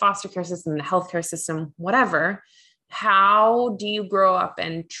that be the foster care system, the healthcare system, whatever, how do you grow up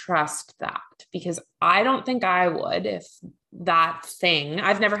and trust that? Because I don't think I would if that thing,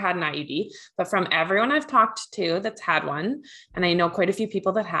 I've never had an IUD, but from everyone I've talked to that's had one, and I know quite a few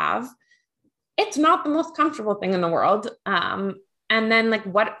people that have, it's not the most comfortable thing in the world. And then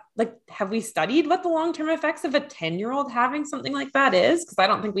have we studied what the long-term effects of a 10-year-old having something like that is? Because I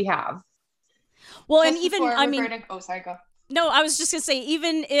don't think we have. Well, Just and even, sorry, go. No, I was just going to say,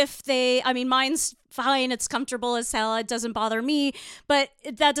 even if mine's fine, it's comfortable as hell, it doesn't bother me, but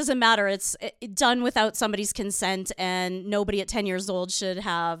that doesn't matter. It's done without somebody's consent, and nobody at 10 years old should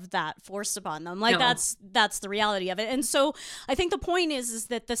have that forced upon them. Like, no. That's the reality of it. And so I think the point is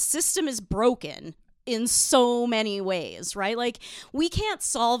that the system is broken in so many ways, right? Like, we can't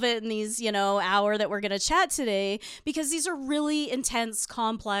solve it in these, hour that we're going to chat today, because these are really intense,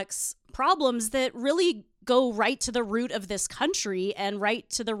 complex problems that really go right to the root of this country and right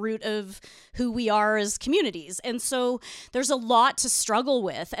to the root of who we are as communities. And so there's a lot to struggle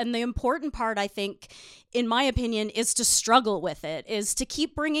with. And the important part, I think, in my opinion, is to struggle with it, is to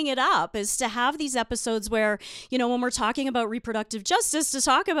keep bringing it up, is to have these episodes where, when we're talking about reproductive justice, to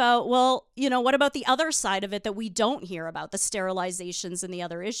talk about, well, what about the other side of it that we don't hear about, the sterilizations and the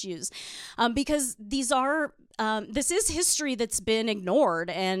other issues? Because these are, this is history that's been ignored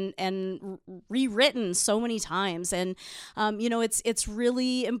and rewritten so many times. And, it's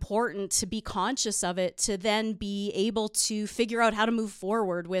really important to be conscious of it, to then be able to figure out how to move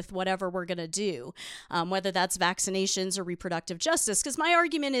forward with whatever we're going to do. Whether that's vaccinations or reproductive justice, because my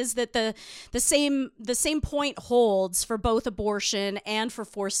argument is that the same point holds for both abortion and for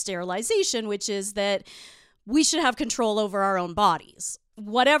forced sterilization, which is that we should have control over our own bodies.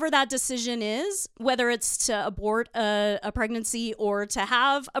 Whatever that decision is, whether it's to abort a pregnancy or to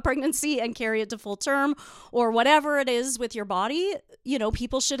have a pregnancy and carry it to full term, or whatever it is with your body,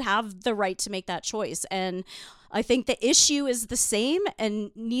 people should have the right to make that choice. And I think the issue is the same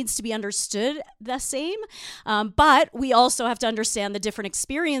and needs to be understood the same. But we also have to understand the different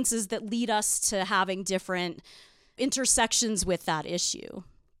experiences that lead us to having different intersections with that issue.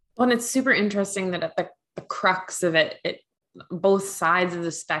 Well, and it's super interesting that at the crux of it, both sides of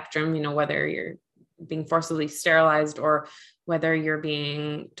the spectrum, whether you're being forcibly sterilized or whether you're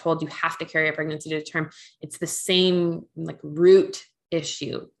being told you have to carry a pregnancy to term, it's the same root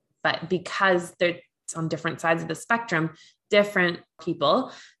issue. But because they're on different sides of the spectrum, different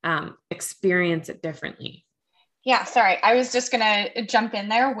people experience it differently. Yeah, sorry. I was just going to jump in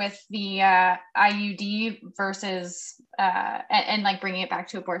there with the IUD versus, and bringing it back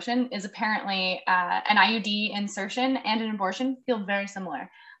to abortion, is apparently an IUD insertion and an abortion feel very similar.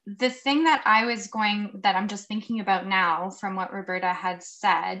 The thing that I'm just thinking about now from what Roberta had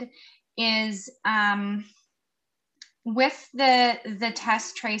said is, with the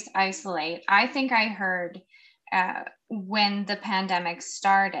test, trace, isolate, I think I heard when the pandemic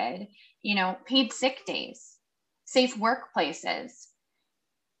started, paid sick days, safe workplaces.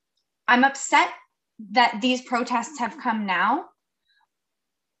 I'm upset that these protests have come now,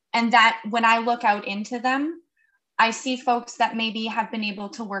 and that when I look out into them, I see folks that maybe have been able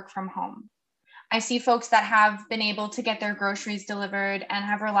to work from home. I see folks that have been able to get their groceries delivered and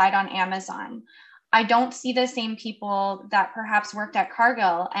have relied on Amazon. I don't see the same people that perhaps worked at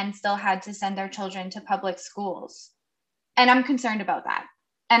Cargill and still had to send their children to public schools. And I'm concerned about that.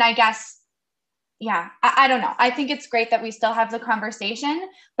 And I guess, I don't know. I think it's great that we still have the conversation,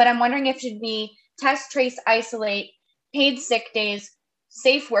 but I'm wondering if it should be test, trace, isolate, paid sick days,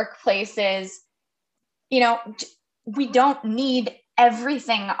 safe workplaces. We don't need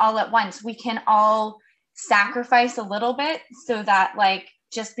everything all at once. We can all sacrifice a little bit so that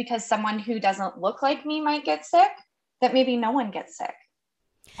just because someone who doesn't look like me might get sick, that maybe no one gets sick.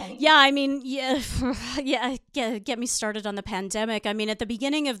 Get me started on the pandemic. At the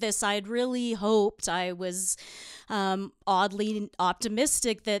beginning of this, I'd really hoped, I was oddly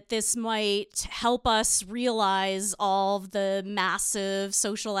optimistic that this might help us realize all of the massive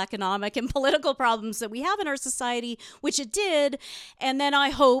social, economic, and political problems that we have in our society, which it did. And then I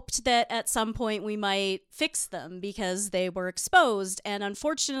hoped that at some point we might fix them because they were exposed. And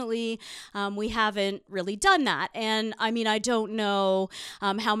unfortunately, we haven't really done that. And I don't know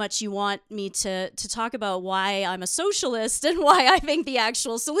how much you want me to talk about why I'm a socialist and why I think the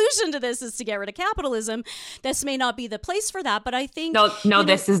actual solution to this is to get rid of capitalism. This may not be the place for that, but I think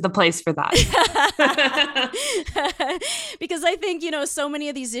this is the place for that. Because I think, so many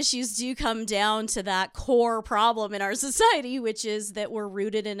of these issues do come down to that core problem in our society, which is that we're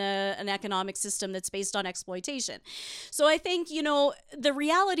rooted in an economic system that's based on exploitation. So I think, the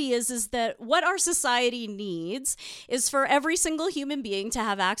reality is that what our society needs is for every single human being to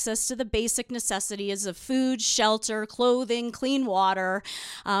have access to the basic necessities of food, shelter, clothing, clean water,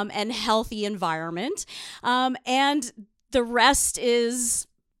 and healthy environment. And the rest is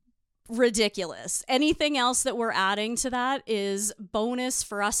ridiculous. Anything else that we're adding to that is bonus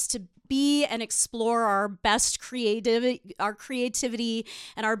for us to be and explore our best creativity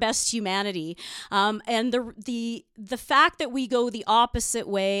and our best humanity. And the fact that we go the opposite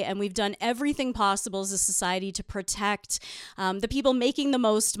way, and we've done everything possible as a society to protect the people making the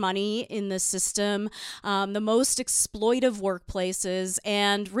most money in the system, the most exploitive workplaces,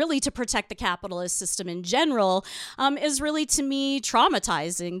 and really to protect the capitalist system in general, is really, to me,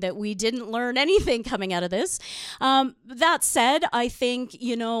 traumatizing that we didn't learn anything coming out of this. That said, I think,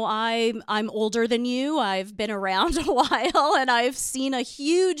 I'm older than you. I've been around a while, and I've seen a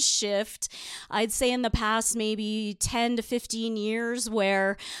huge shift, I'd say, in the past maybe 10 to 15 years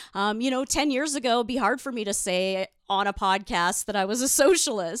where, 10 years ago, it'd be hard for me to say on a podcast that I was a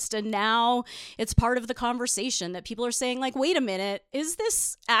socialist. And now it's part of the conversation that people are saying, like, wait a minute, is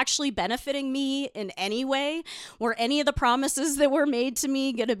this actually benefiting me in any way? Were any of the promises that were made to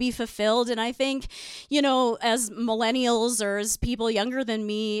me going to be fulfilled? And I think, as millennials or as people younger than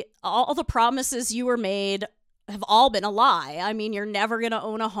me, all the promises you were made have all been a lie. I mean, you're never going to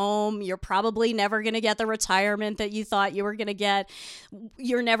own a home. You're probably never going to get the retirement that you thought you were going to get.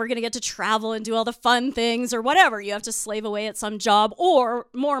 You're never going to get to travel and do all the fun things or whatever. You have to slave away at some job, or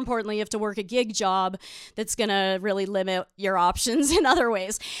more importantly, you have to work a gig job that's going to really limit your options in other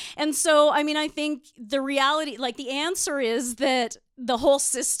ways. And so, I mean, I think the reality, like the answer is that the whole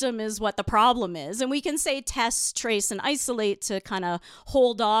system is what the problem is. And we can say test, trace, and isolate to kind of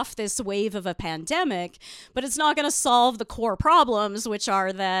hold off this wave of a pandemic, but it's not going to solve the core problems, which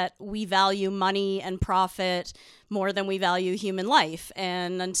are that we value money and profit more than we value human life.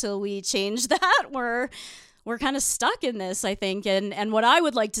 And until we change that, we're kind of stuck in this, I think. And what I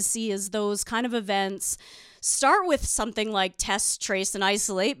would like to see is those kind of events start with something like test, trace, and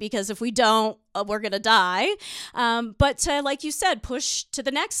isolate, because if we don't, we're going to die. But to, like you said, push to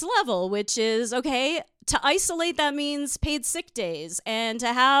the next level, which is, okay, to isolate, that means paid sick days. And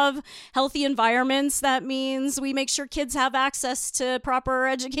to have healthy environments, that means we make sure kids have access to proper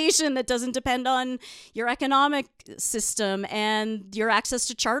education that doesn't depend on your economic system and your access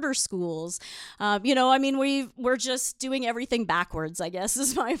to charter schools. We're just doing everything backwards, I guess,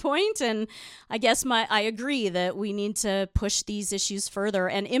 is my point. And I guess I agree that we need to push these issues further,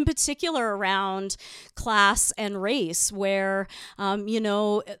 and in particular around class and race, where,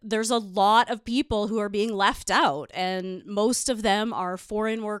 there's a lot of people who are being left out, and most of them are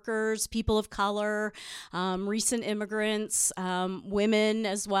foreign workers, people of color, recent immigrants, women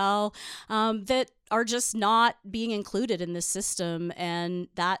as well, that are just not being included in this system. And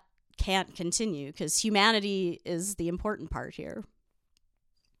that can't continue, because humanity is the important part here.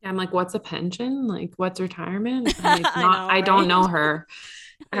 I'm like, what's a pension? Like, what's retirement? I don't know her.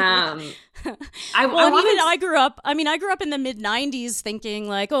 I grew up in the mid 90s thinking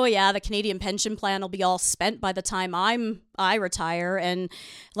like, oh yeah, the Canadian pension plan will be all spent by the time I retire, and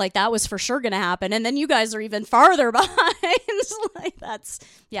like that was for sure going to happen. And then you guys are even farther behind. Like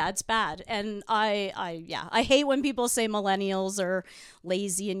it's bad. And I hate when people say millennials are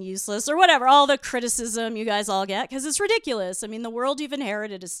lazy and useless or whatever, all the criticism you guys all get, because it's ridiculous. I mean, the world you've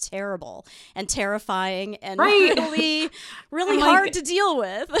inherited is terrible and terrifying and really, really hard to deal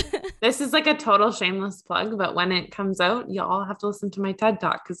with. This is like a total shameless plug, but when it comes out, you all have to listen to my TED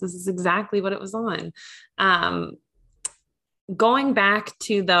Talk, because this is exactly what it was on. Going back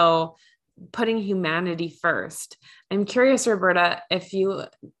to, though, putting humanity first, I'm curious, Roberta, if you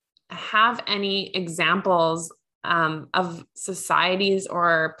have any examples of societies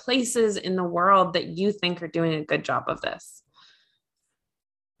or places in the world that you think are doing a good job of this.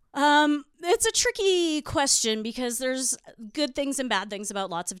 It's a tricky question because there's good things and bad things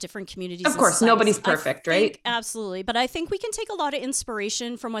about lots of different communities. Of course, nobody's perfect, right? Absolutely. But I think we can take a lot of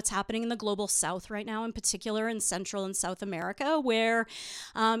inspiration from what's happening in the global south right now, in particular in Central and South America, where,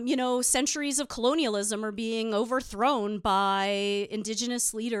 centuries of colonialism are being overthrown by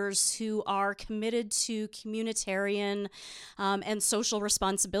indigenous leaders who are committed to communitarian and social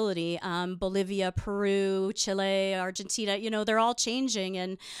responsibility. Bolivia, Peru, Chile, Argentina, they're all changing.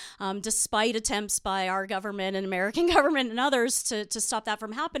 And despite attempts by our government and American government and others to stop that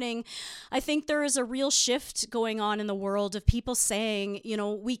from happening, I think there is a real shift going on in the world of people saying,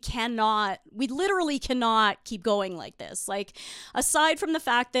 we literally cannot keep going like this. Like, aside from the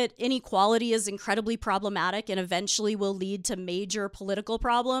fact that inequality is incredibly problematic and eventually will lead to major political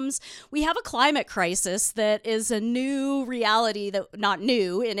problems, we have a climate crisis that is a new reality, that not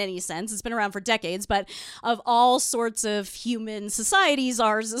new in any sense, it's been around for decades, but of all sorts of human societies,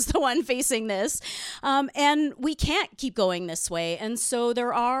 ours is the one facing this. And we can't keep going this way. And so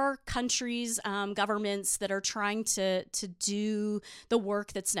there are countries, governments that are trying to do the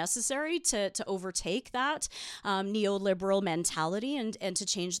work that's necessary to overtake that neoliberal mentality and to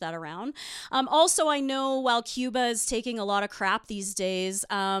change that around. Also, I know while Cuba is taking a lot of crap these days,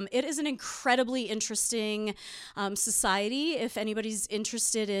 it is an incredibly interesting society. If anybody's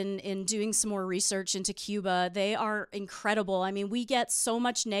interested in doing some more research into Cuba, they are incredible. I mean, we get so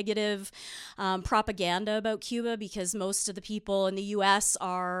much negative propaganda about Cuba because most of the people in the U.S.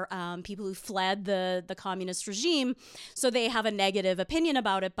 are people who fled the communist regime, so they have a negative opinion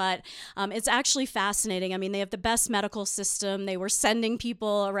about it, but it's actually fascinating. I mean, they have the best medical system. They were sending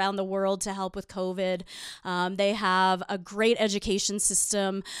people around the world to help with COVID. They have a great education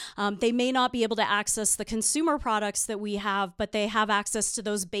system. They may not be able to access the consumer products that we have, but they have access to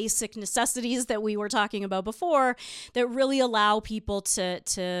those basic necessities that we were talking about before that really allow people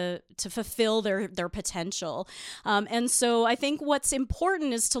to fulfill their potential. And so I think what's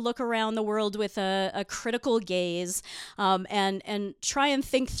important is to look around the world with a critical gaze and try and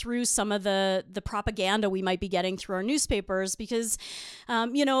think through some of the propaganda we might be getting through our newspapers because,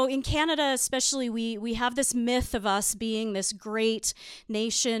 in Canada especially, we have this myth of us being this great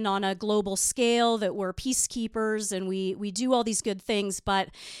nation on a global scale, that we're peacekeepers and we do all these good things. But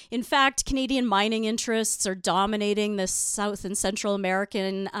in fact, Canadian mining interests are dominating the South and Central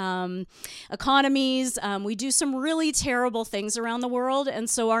American economies. We do some really terrible things around the world. And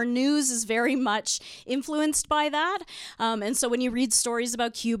so our news is very much influenced by that. And so when you read stories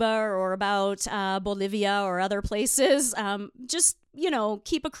about Cuba or about Bolivia or other places, just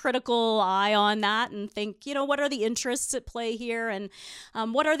keep a critical eye on that and think, what are the interests at play here? And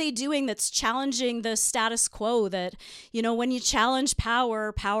what are they doing that's challenging the status quo that, when you challenge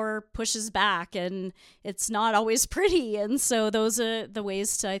power pushes back and it's not always pretty. And so those are the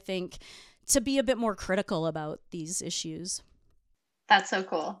ways to, I think, to be a bit more critical about these issues. That's so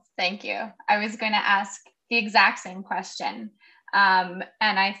cool. Thank you. I was going to ask the exact same question. And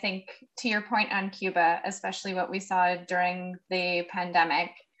I think to your point on Cuba, especially what we saw during the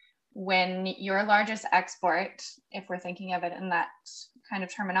pandemic, when your largest export, if we're thinking of it in that kind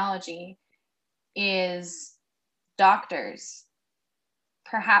of terminology, is doctors,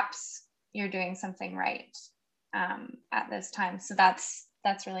 perhaps you're doing something right at this time. So that's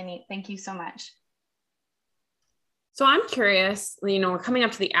really neat. Thank you so much. So I'm curious, we're coming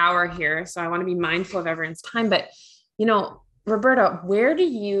up to the hour here, so I want to be mindful of everyone's time, but, Roberta, where do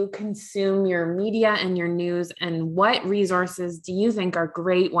you consume your media and your news, and what resources do you think are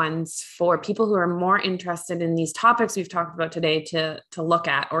great ones for people who are more interested in these topics we've talked about today to look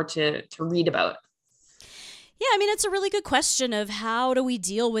at or to read about? Yeah, I mean, it's a really good question of how do we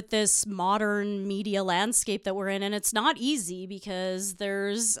deal with this modern media landscape that we're in? And it's not easy because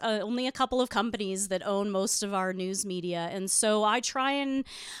there's only a couple of companies that own most of our news media. And so I try and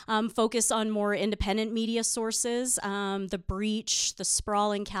focus on more independent media sources. The Breach, the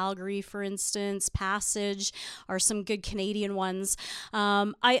Sprawl in Calgary, for instance, Passage are some good Canadian ones.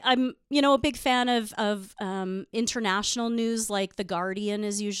 I'm a big fan of international news, like The Guardian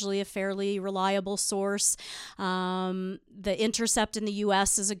is usually a fairly reliable source. The Intercept in the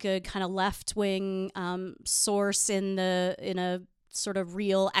U.S. is a good kind of left-wing source in a sort of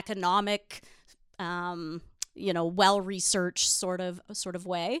real economic well-researched sort of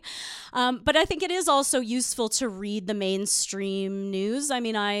way. But I think it is also useful to read the mainstream news. I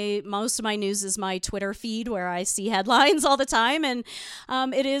mean, most of my news is my Twitter feed where I see headlines all the time. And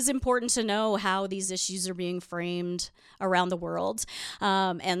it is important to know how these issues are being framed around the world.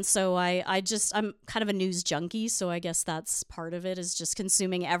 And so I'm kind of a news junkie. So I guess that's part of it, is just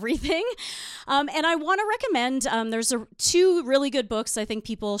consuming everything. And I want to recommend, there's two really good books I think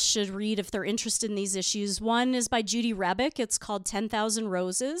people should read if they're interested in these issues. One is by Judy Rebick. It's called 10,000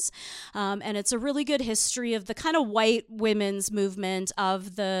 Roses. And it's a really good history of the kind of white women's movement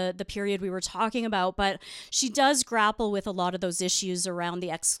of the period we were talking about. But she does grapple with a lot of those issues around the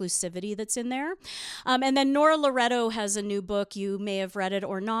exclusivity that's in there. And then Nora Loretto has a new book. You may have read it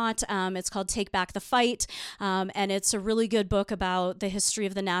or not. It's called Take Back the Fight. And it's a really good book about the history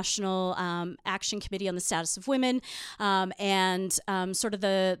of the National Action Committee on the Status of Women, and sort of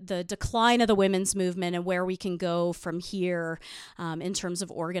the decline of the women's movement and where we can go from here in terms of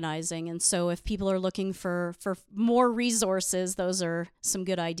organizing. And so if people are looking for more resources, those are some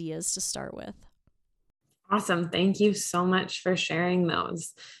good ideas to start with. Awesome. Thank you so much for sharing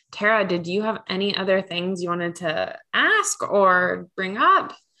those. Tara, did you have any other things you wanted to ask or bring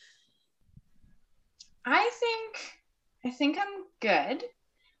up? I think I'm good.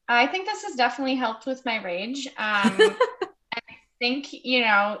 I think this has definitely helped with my rage. And I think,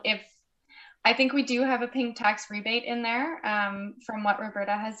 I think we do have a pink tax rebate in there from what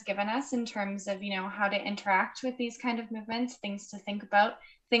Roberta has given us in terms of, how to interact with these kind of movements, things to think about,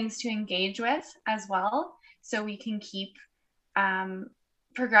 things to engage with as well, so we can keep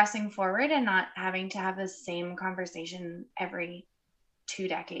progressing forward and not having to have the same conversation every 2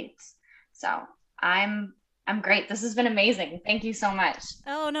 decades. So I'm great. This has been amazing. Thank you so much.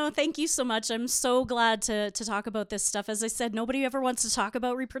 Oh, no, thank you so much. I'm so glad to talk about this stuff. As I said, nobody ever wants to talk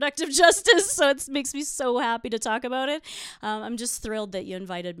about reproductive justice, so it makes me so happy to talk about it. I'm just thrilled that you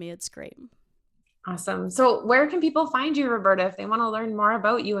invited me. It's great. Awesome. So where can people find you, Roberta, if they want to learn more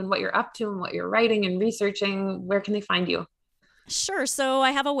about you and what you're up to and what you're writing and researching? Where can they find you? Sure. So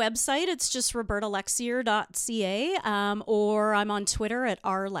I have a website. It's just robertalexier.ca, or I'm on Twitter at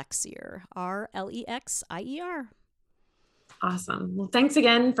rlexier, Rlexier. Awesome. Well, thanks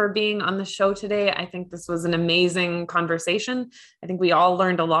again for being on the show today. I think this was an amazing conversation. I think we all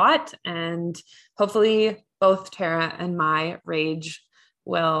learned a lot, and hopefully both Tara and my rage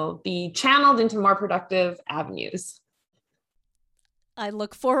will be channeled into more productive avenues. I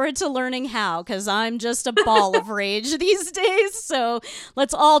look forward to learning how, because I'm just a ball of rage these days. So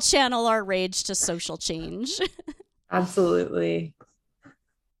let's all channel our rage to social change. Absolutely.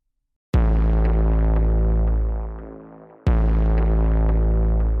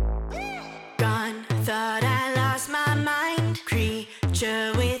 Gone, thought I lost my mind.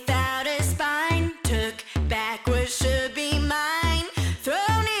 Creature without a spine. Took back what should be mine.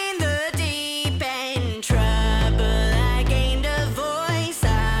 Thrown in the deep end. Trouble, I gained a voice.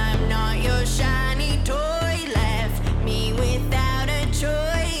 I'm not your shiny toy. Left me without a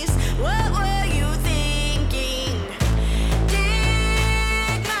choice. What were you thinking?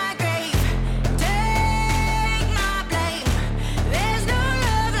 Dig my grave. Take my blame. There's no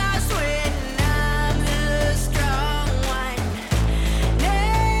love lost when I'm the strong one.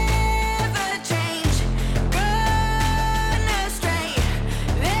 Never change. Gone astray.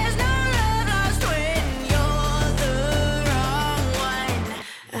 There's no love lost when you're the wrong one.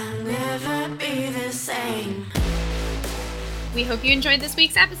 I'll never be the same. We hope you enjoyed this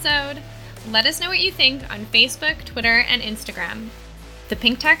week's episode. Let us know what you think on Facebook, Twitter, and Instagram. The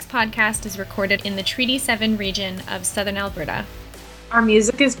Pink Tax Podcast is recorded in the Treaty 7 region of Southern Alberta. Our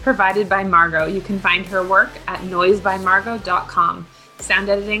music is provided by Margot. You can find her work at noisebymargot.com. Sound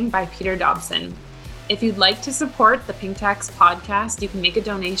editing by Peter Dobson. If you'd like to support the Pink Tax Podcast, you can make a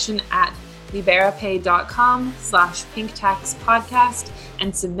donation at liberapay.com/pinktaxpodcast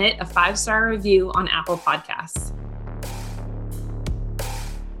and submit a 5-star review on Apple Podcasts.